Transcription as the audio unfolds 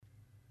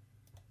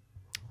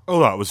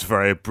Oh, that was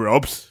very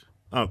abrupt.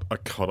 I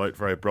cut out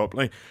very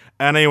abruptly.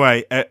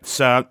 Anyway,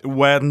 it's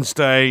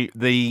Wednesday,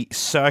 the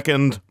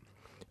 2nd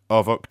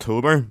of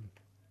October,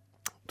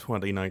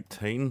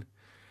 2019.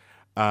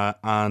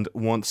 And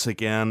once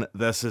again,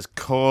 this is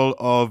Call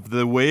of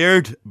the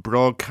Weird,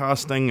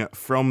 broadcasting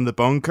from the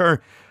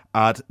bunker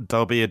at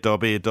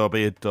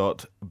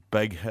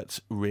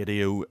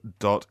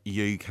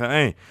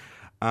www.bighitsradio.uk.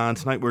 And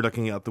tonight we're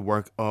looking at the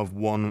work of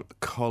one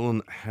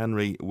Colin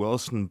Henry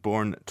Wilson,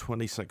 born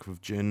 26th of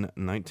June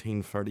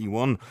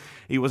 1931.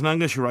 He was an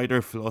English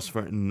writer, philosopher,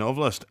 and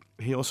novelist.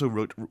 He also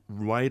wrote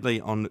widely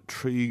on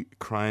true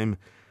crime,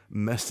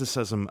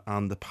 mysticism,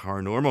 and the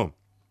paranormal,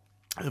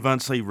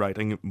 eventually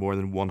writing more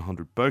than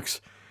 100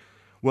 books.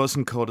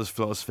 Wilson called his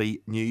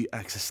philosophy New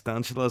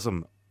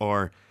Existentialism,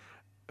 or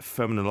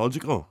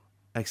Phenomenological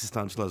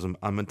Existentialism,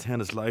 and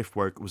maintained his life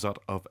work was that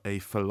of a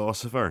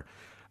philosopher,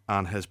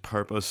 and his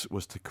purpose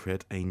was to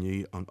create a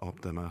new and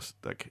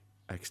optimistic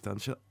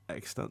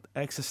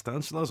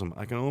existentialism.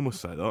 I can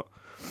almost say that.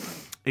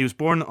 He was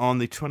born on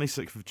the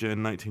 26th of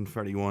June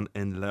 1931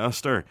 in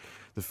Leicester,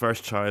 the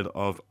first child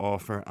of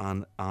Arthur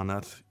and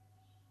Annette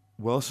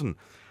Wilson.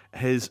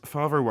 His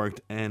father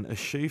worked in a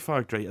shoe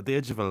factory. At the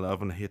age of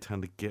 11, he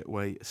attended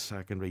Gateway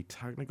Secondary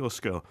Technical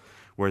School,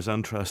 where his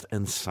interest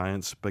in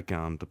science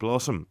began to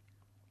blossom.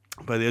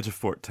 By the age of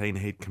 14,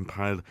 he'd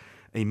compiled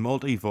a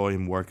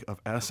multi-volume work of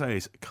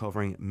essays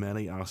covering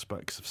many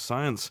aspects of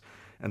science,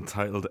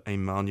 entitled A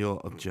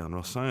Manual of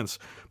General Science.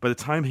 By the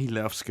time he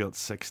left school at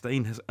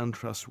 16, his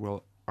interests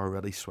were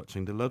already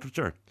switching to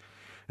literature.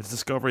 His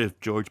discovery of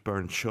George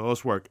Bernard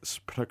Shaw's work,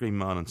 particularly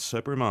Man and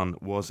Superman,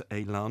 was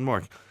a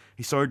landmark.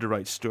 He started to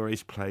write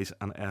stories, plays,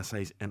 and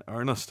essays in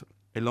earnest.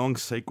 A long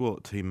sequel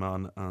to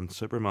Man and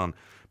Superman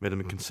made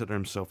him consider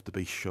himself to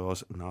be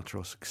Shaw's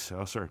natural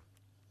successor.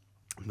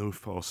 No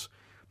false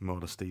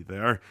modesty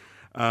there.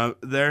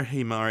 There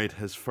he married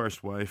his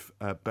first wife,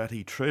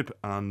 Betty Troop,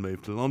 and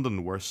moved to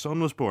London, where a son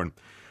was born.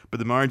 But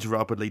the marriage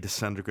rapidly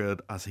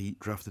disintegrated as he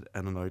drifted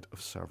in and out of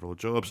several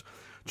jobs.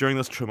 During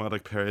this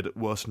traumatic period,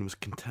 Wilson was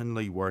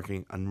continually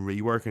working and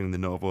reworking the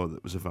novel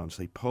that was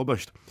eventually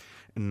published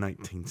in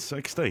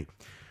 1960.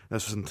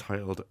 This was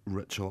entitled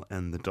Ritual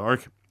in the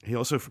Dark. He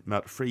also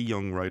met three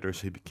young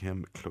writers who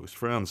became close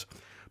friends: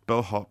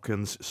 Bill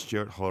Hopkins,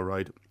 Stuart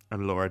Holroyd,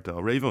 and Laura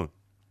Del Rivo.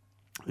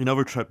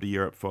 Another trip to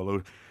Europe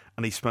followed,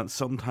 and he spent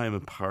some time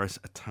in Paris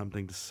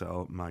attempting to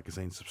sell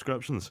magazine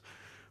subscriptions.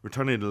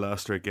 Returning to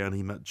Leicester again,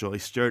 he met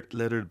Joyce Stewart,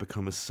 later to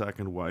become his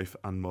second wife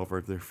and mother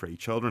of their three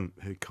children,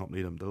 who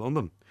accompanied him to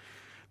London.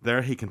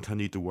 There he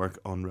continued to work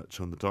on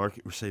Ritual in the Dark,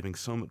 receiving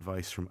some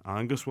advice from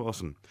Angus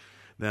Wilson,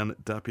 then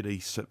Deputy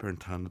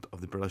Superintendent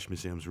of the British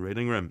Museum's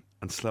Reading Room,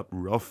 and slept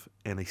rough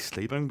in a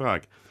sleeping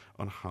bag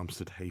on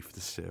Hampstead Heath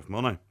to save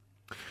money.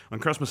 On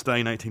Christmas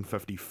Day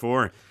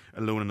 1954,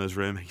 alone in his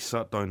room, he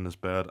sat down in his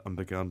bed and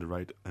began to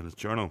write in his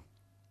journal.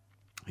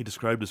 He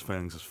described his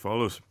feelings as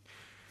follows: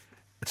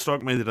 "It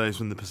struck me that I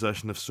was in the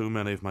position of so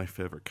many of my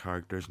favourite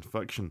characters in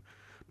fiction: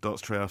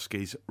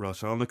 Dostoevsky's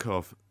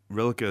Raskolnikov,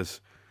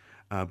 Rilke's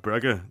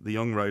Brege, the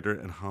young writer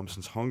in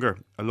Hampson's Hunger,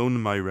 alone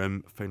in my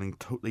room, feeling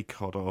totally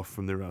cut off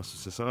from the rest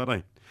of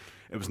society.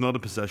 It was not a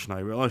position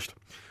I relished,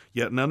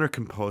 yet an inner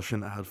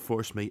compulsion had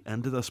forced me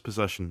into this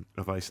position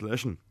of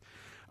isolation.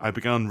 I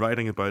began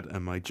writing about it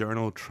in my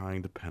journal,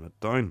 trying to pin it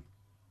down.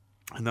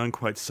 And then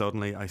quite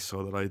suddenly I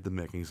saw that I had the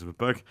makings of a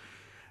book.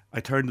 I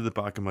turned to the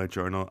back of my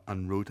journal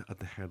and wrote at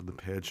the head of the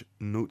page,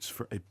 'Notes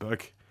for a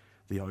book,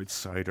 The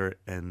Outsider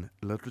in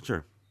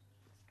Literature.'"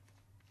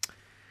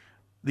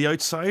 The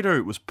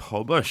Outsider was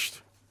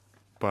published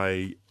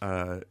by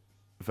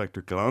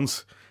Victor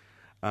Glantz,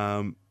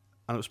 and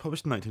it was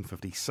published in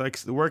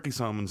 1956. The work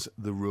examines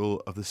the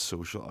role of the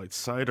social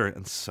outsider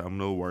in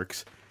seminal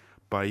works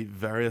by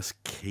various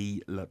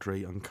key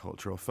literary and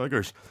cultural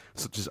figures,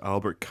 such as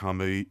Albert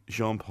Camus,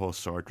 Jean-Paul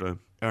Sartre,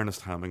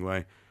 Ernest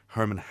Hemingway,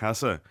 Hermann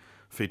Hesse,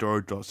 Fyodor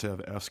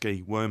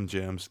Dostoevsky, William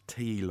James,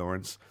 T.E.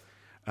 Lawrence,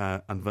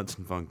 and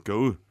Vincent van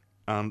Gogh,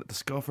 and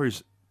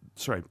discusses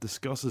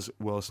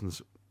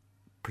Wilson's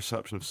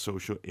perception of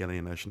social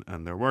alienation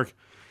in their work.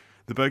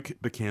 The book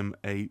became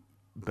a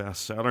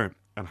bestseller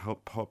and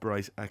helped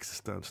popularise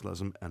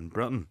existentialism in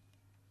Britain.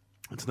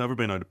 It's never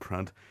been out of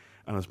print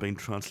and has been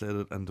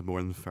translated into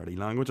more than 30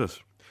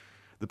 languages.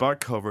 The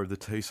back cover of the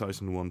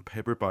 2001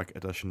 paperback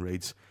edition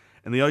reads,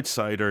 "In The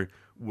Outsider,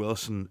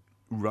 Wilson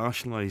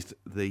rationalised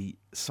the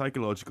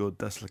psychological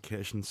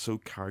dislocation so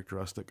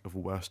characteristic of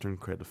Western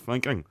creative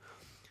thinking,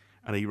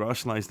 and he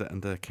rationalised it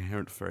into a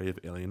coherent theory of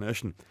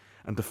alienation,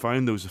 and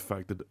defined those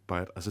affected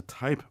by it as a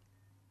type.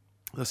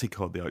 This he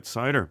called the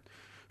outsider.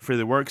 Through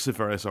the works of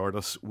various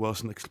artists,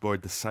 Wilson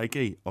explored the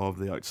psyche of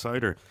the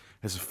outsider,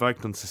 his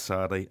effect on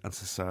society, and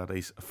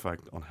society's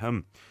effect on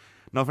him.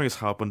 Nothing has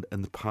happened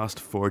in the past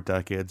 4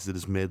 decades that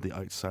has made the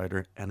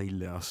outsider any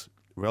less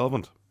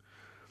relevant."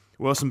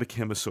 Wilson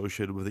became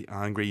associated with the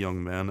angry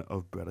young men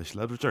of British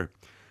literature.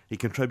 He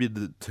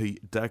contributed to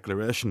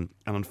Declaration,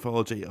 an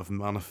anthology of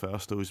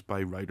manifestos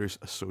by writers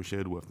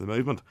associated with the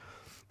movement.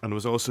 and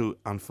was also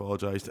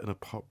anthologized in a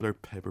popular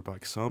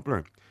paperback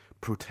sampler,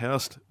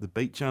 Protest, The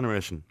Beat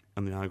Generation,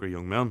 and The Angry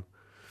Young Men.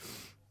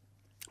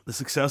 The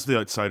success of The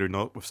Outsider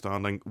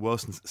notwithstanding,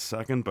 Wilson's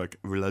second book,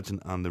 Religion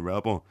and the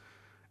Rebel,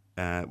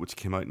 which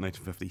came out in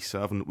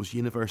 1957, was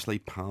universally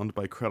panned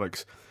by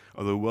critics,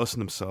 although Wilson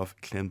himself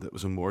claimed it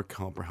was a more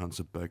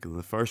comprehensive book than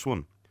the first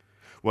one.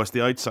 Whilst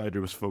The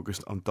Outsider was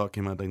focused on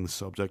documenting the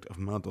subject of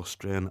mental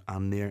strain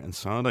and near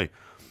insanity,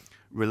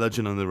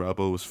 Religion and the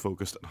Rebel was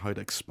focused on how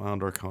to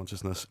expand our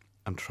consciousness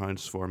and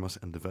transform us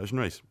into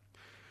visionaries.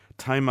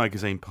 Time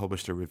magazine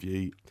published a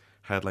review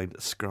headlined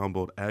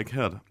Scrambled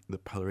Egghead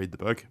that pilloried the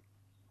book.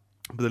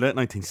 By the late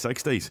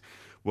 1960s,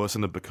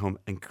 Wilson had become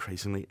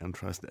increasingly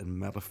interested in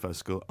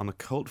metaphysical and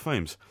occult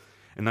themes.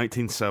 In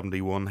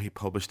 1971, he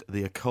published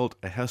The Occult,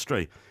 A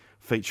History,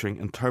 featuring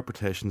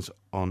interpretations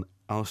on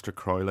Aleister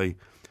Crowley,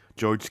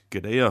 George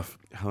Gurdjieff,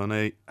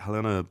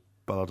 Helena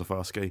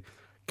Blavatsky,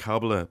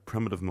 Kabbalah,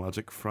 Primitive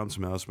Magic, Franz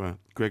Mesmer,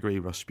 Gregory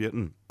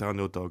Rasputin,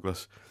 Daniel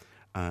Douglas,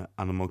 and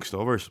amongst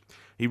others.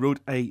 He wrote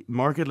a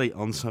markedly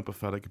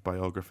unsympathetic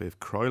biography of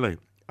Crowley,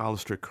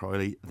 Aleister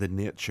Crowley, The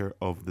Nature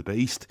of the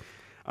Beast,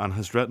 and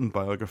has written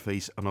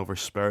biographies on other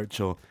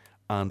spiritual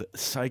and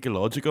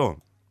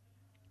psychological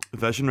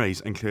visionaries,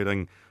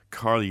 including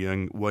Carl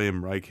Jung,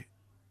 William Reich,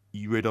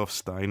 Rudolf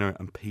Steiner,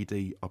 and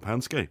P.D.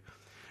 Opensky.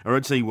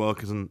 Originally,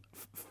 Wilson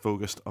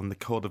focused on the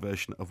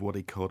cultivation of what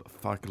he called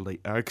Faculty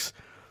X,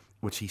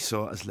 which he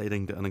saw as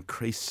leading to an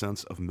increased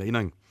sense of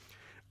meaning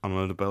and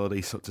an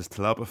ability such as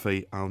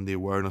telepathy and the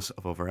awareness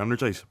of other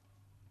energies.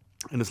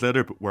 In his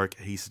later work,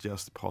 he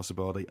suggests the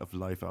possibility of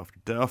life after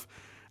death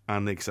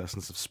and the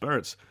existence of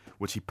spirits,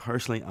 which he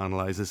personally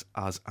analyses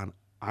as an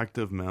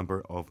active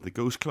member of the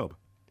Ghost Club.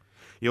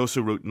 He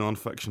also wrote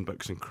non-fiction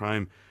books on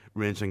crime,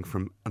 ranging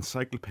from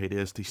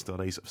encyclopedias to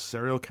studies of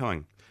serial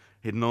killing.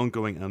 He had an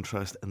ongoing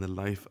interest in the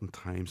life and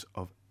times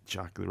of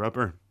Jack the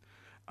Ripper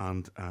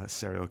and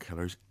serial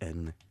killers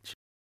in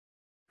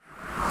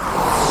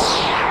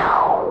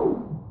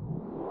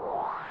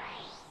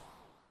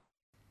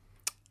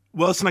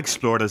Wilson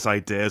explored his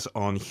ideas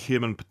on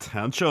human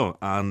potential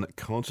and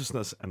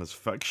consciousness in his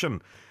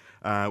fiction,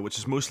 which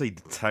is mostly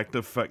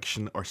detective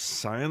fiction or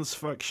science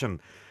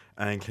fiction,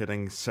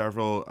 including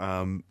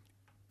several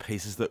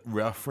pieces that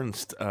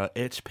referenced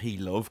H.P.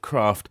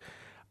 Lovecraft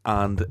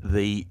and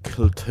the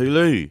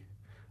Cthulhu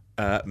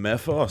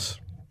mythos.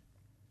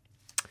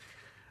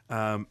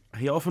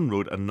 He often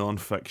wrote a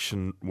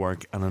non-fiction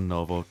work and a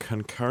novel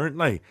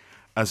concurrently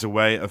as a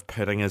way of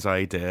putting his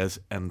ideas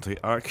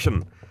into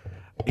action.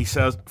 He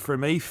says, "For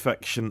me,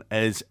 fiction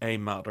is a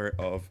matter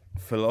of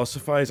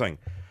philosophizing.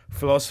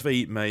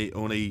 Philosophy may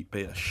only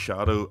be a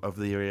shadow of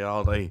the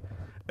reality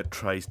it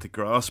tries to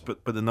grasp,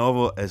 but the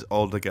novel is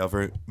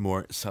altogether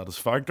more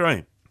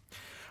satisfactory.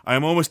 I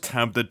am almost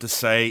tempted to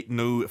say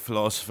no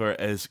philosopher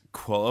is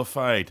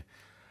qualified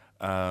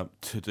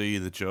to do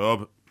the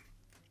job,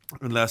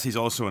 unless he's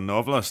also a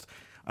novelist.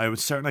 I would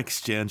certainly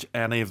exchange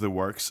any of the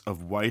works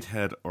of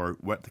Whitehead or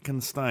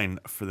Wittgenstein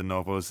for the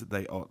novels that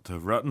they ought to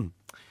have written.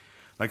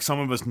 Like some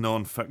of his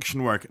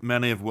non-fiction work,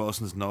 many of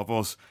Wilson's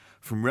novels,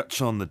 from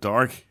Ritual in the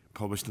Dark,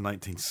 published in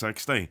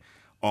 1960,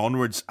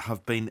 onwards,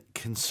 have been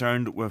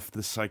concerned with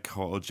the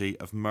psychology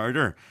of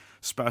murder,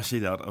 especially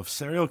that of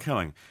serial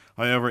killing.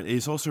 However,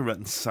 he's also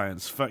written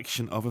science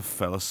fiction of a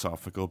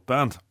philosophical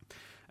bent,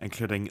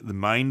 including The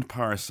Mind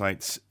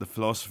Parasites, The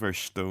Philosopher's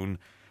Stone,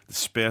 The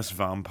Space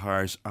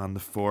Vampires, and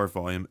the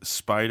 4-volume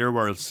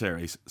Spider-World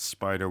series,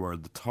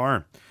 Spider-World the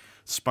Tower,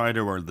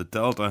 Spider-World the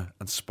Delta,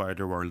 and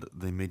Spider-World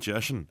the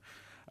Magician,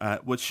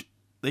 which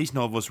these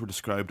novels were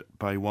described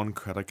by one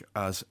critic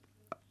as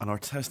an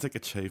artistic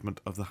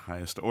achievement of the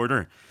highest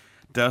order,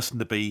 destined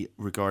to be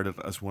regarded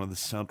as one of the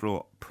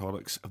central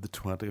products of the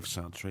 20th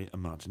century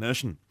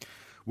imagination.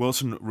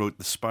 Wilson wrote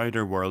the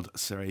Spider-World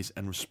series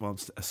in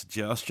response to a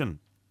suggestion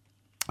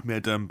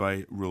made to him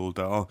by Roald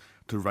Dahl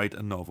to write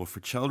a novel for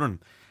children.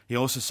 He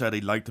also said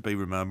he'd like to be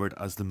remembered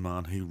as the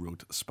man who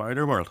wrote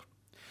Spider-World.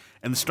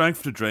 In The Strength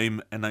of the Dream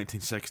in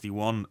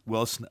 1961,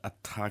 Wilson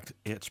attacked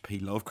H.P.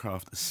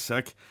 Lovecraft as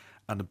sick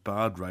and a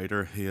bad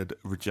writer who had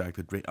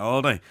rejected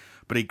reality,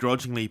 but he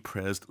grudgingly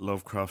praised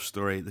Lovecraft's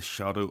story The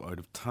Shadow Out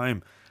of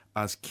Time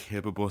as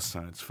capable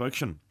science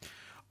fiction.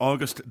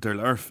 Auguste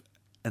Derleth,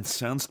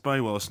 incensed by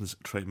Wilson's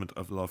treatment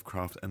of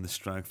Lovecraft in The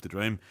Strength of the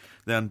Dream,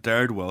 then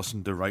dared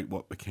Wilson to write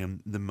what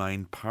became The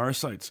Mind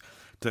Parasites,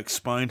 to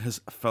expound his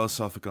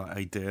philosophical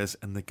ideas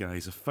in the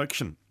guise of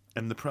fiction.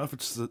 In the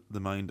preface to The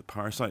Mind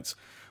Parasites,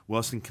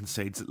 Wilson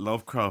concedes that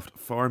Lovecraft,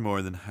 far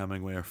more than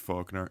Hemingway or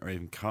Faulkner or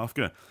even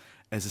Kafka,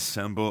 is a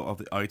symbol of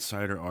the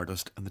outsider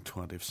artist in the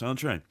 20th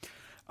century,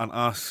 and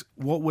asks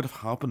what would have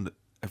happened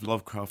if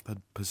Lovecraft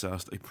had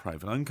possessed a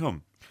private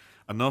income.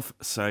 Enough,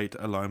 say,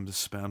 to allow him to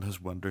spend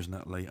his winters in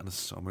Italy and his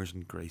summers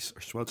in Greece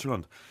or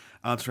Switzerland,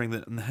 answering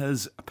that in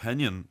his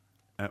opinion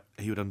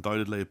he would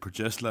undoubtedly have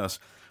produced less,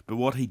 but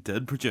what he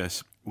did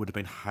produce would have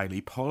been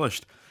highly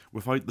polished,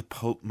 without the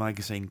pulp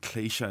magazine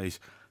cliches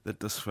that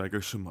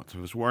disfigure so much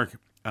of his work.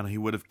 and he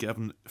would have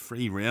given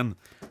free rein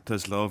to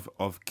his love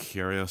of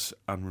curious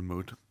and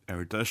remote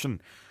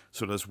erudition,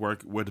 so that his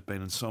work would have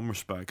been in some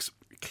respects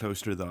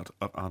closer to that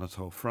of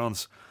Anatole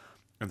France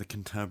and the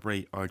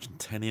contemporary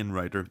Argentinian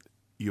writer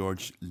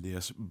Jorge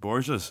Luis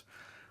Borges.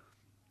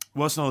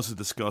 Wilson also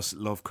discussed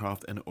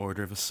Lovecraft in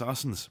Order of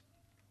Assassins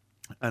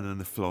and in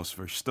The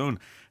Philosopher's Stone.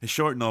 His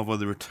short novel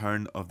The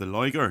Return of the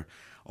Loiger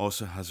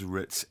also has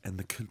roots in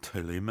the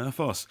Cthulhu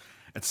mythos.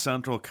 Its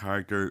central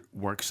character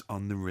works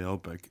on the real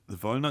book, the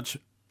Voynich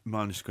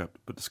manuscript,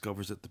 but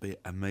discovers it to be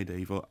a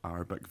medieval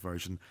Arabic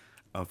version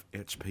of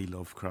H.P.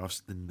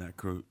 Lovecraft's The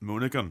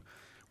Necronomicon,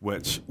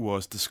 which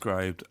was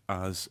described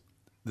as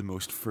the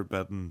most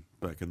forbidden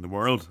book in the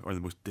world, or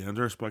the most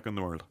dangerous book in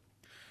the world.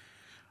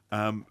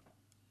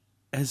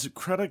 His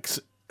critics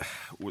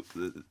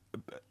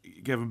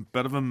gave him a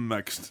bit of a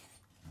mixed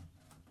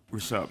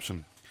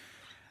reception.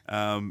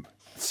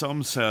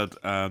 Some said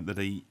that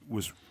he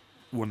was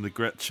one of the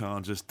great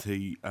challenges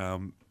to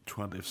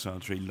 20th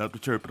century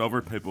literature, but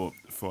other people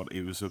thought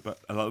he was a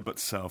little bit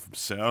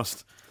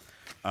self-obsessed.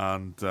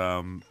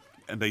 And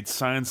indeed,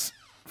 science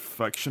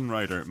fiction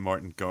writer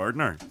Martin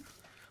Gardner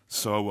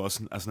saw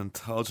Wilson as an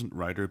intelligent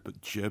writer but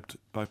duped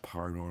by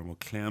paranormal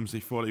claims. He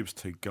thought he was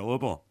too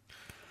gullible.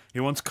 He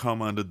once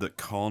commented that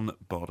Colin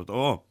bought it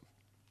all.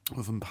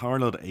 With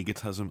unparalleled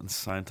egotism and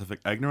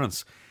scientific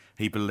ignorance,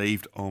 he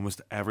believed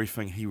almost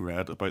everything he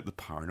read about the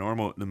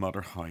paranormal, no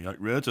matter how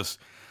outrageous.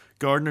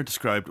 Gardner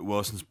described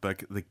Wilson's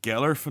book The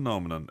Geller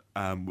Phenomenon,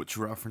 which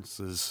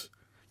references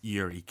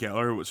Uri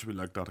Geller, which we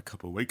looked at a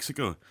couple of weeks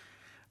ago.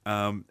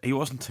 He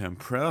wasn't too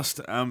impressed.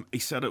 He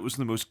said it was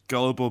the most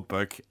gullible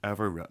book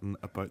ever written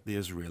about the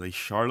Israeli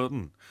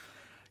charlatan.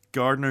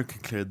 Gardner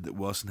concluded that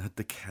Wilson had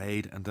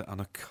decayed into an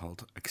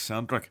occult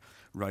eccentric,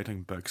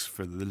 writing books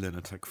for the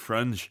lunatic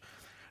fringe.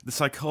 The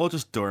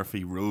psychologist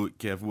Dorothy Rowe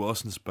gave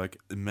Wilson's book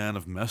The Men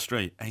of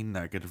Mystery a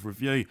negative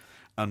review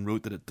and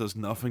wrote that it does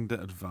nothing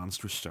to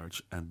advance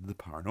research into the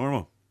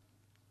paranormal.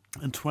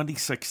 In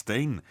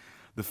 2016,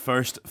 the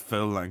first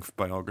full-length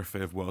biography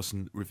of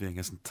Wilson reviewing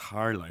his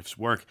entire life's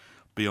work,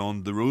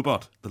 Beyond the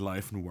Robot, The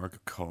Life and Work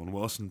of Colin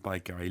Wilson by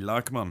Gary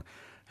Lachman,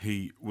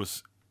 who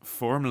was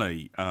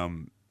formerly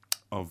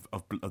of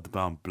the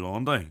band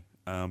Blondie,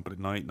 but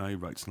now he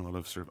writes in a lot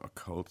of sort of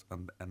occult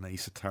and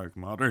esoteric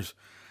matters.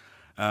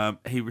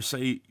 It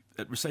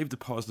received a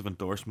positive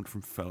endorsement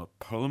from Philip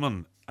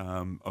Pullman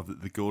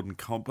of the Golden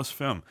Compass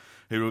film,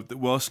 who wrote that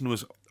Wilson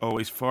was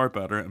always far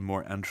better and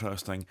more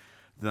interesting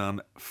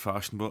than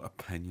fashionable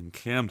opinion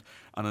claimed,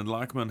 and in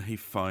Lachman he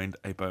found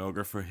a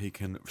biographer who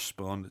can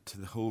respond to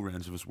the whole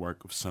range of his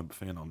work with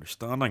sympathy and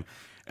understanding,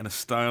 in a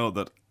style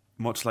that,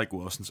 much like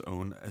Wilson's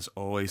own, is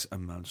always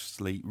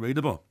immensely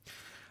readable.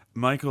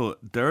 Michael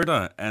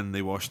Derda in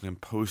the Washington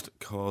Post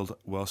called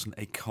Wilson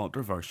a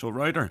controversial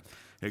writer.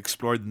 He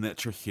explored the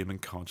nature of human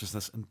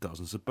consciousness in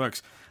dozens of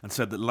books, and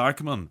said that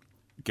Lachman,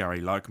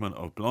 Gary Lachman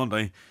of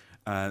Blondie,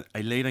 a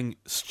leading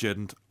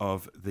student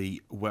of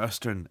the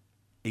Western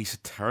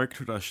esoteric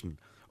tradition,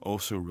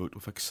 also wrote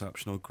with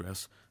exceptional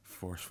grace,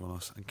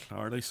 forcefulness and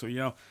clarity. So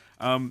yeah,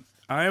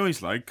 I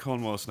always liked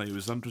Colin Wilson. He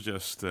was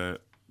introduced to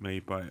me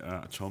by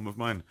a chum of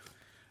mine,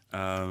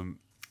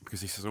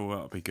 because he says, oh, well,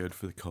 it'll be good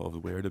for the Call of the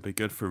Weird, it'll be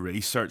good for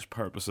research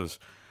purposes,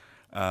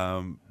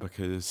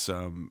 because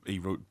he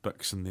wrote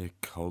books in the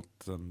occult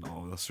and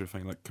all this sort of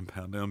thing, like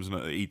compendiums, and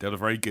he did a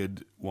very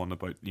good one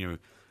about,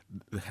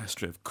 the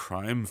history of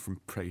crime from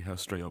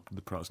prehistory up to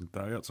the present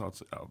day. It's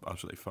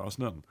absolutely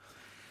fascinating.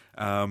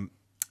 And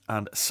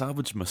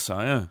Savage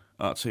Messiah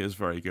actually is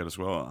very good as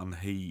well, and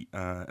he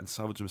in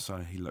Savage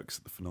Messiah he looks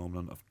at the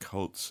phenomenon of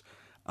cults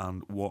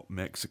and what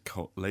makes a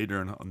cult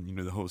later, and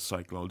the whole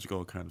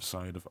psychological kind of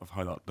side of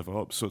how that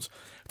develops. So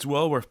it's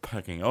well worth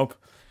picking up.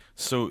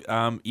 So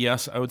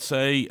yes, I would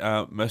say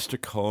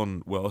Mr.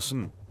 Colin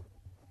Wilson,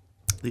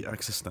 the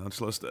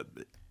existentialist,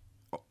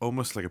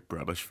 almost like a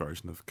British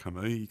version of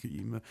Camus.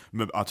 You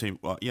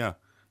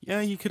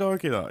could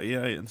argue that.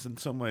 Yeah, in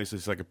some ways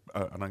it's like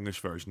an English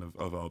version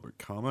of Albert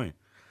Camus.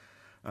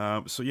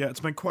 So yeah,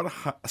 it's been quite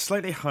a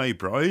slightly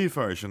highbrow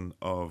version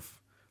of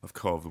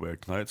Call of the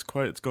Weird tonight.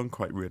 It's gone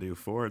quite Radio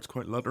 4. It's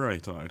quite literary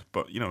tonight,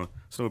 but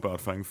it's no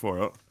bad thing for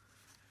it.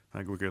 I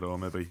think we could all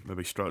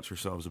maybe stretch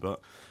ourselves a bit.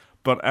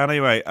 But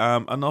anyway,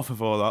 enough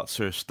of all that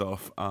sort of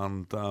stuff,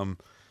 and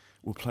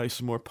we'll play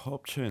some more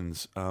pop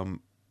tunes.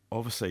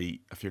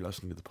 Obviously, if you're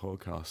listening to the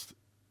podcast,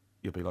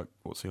 you'll be like,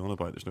 what's he on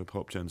about? There's no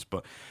pop tunes.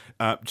 But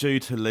due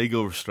to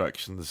legal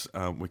restrictions,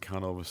 we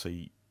can't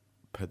obviously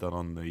put that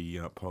on the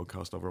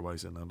podcast,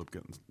 otherwise I'll end up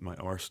getting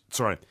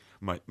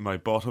my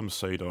bottom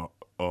side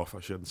off. I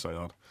shouldn't say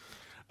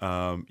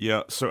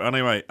that. So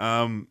anyway,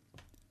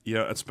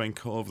 it's been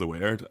Call of the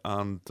Weird,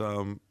 and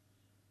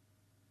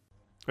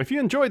if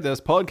you enjoyed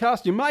this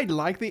podcast, you might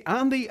like the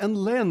Andy and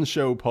Len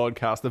Show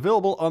podcast,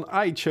 available on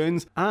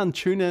iTunes and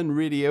TuneIn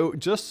Radio.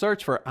 Just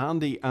search for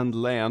Andy and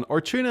Len,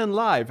 or tune in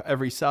live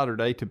every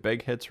Saturday to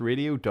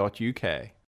bighitsradio.uk.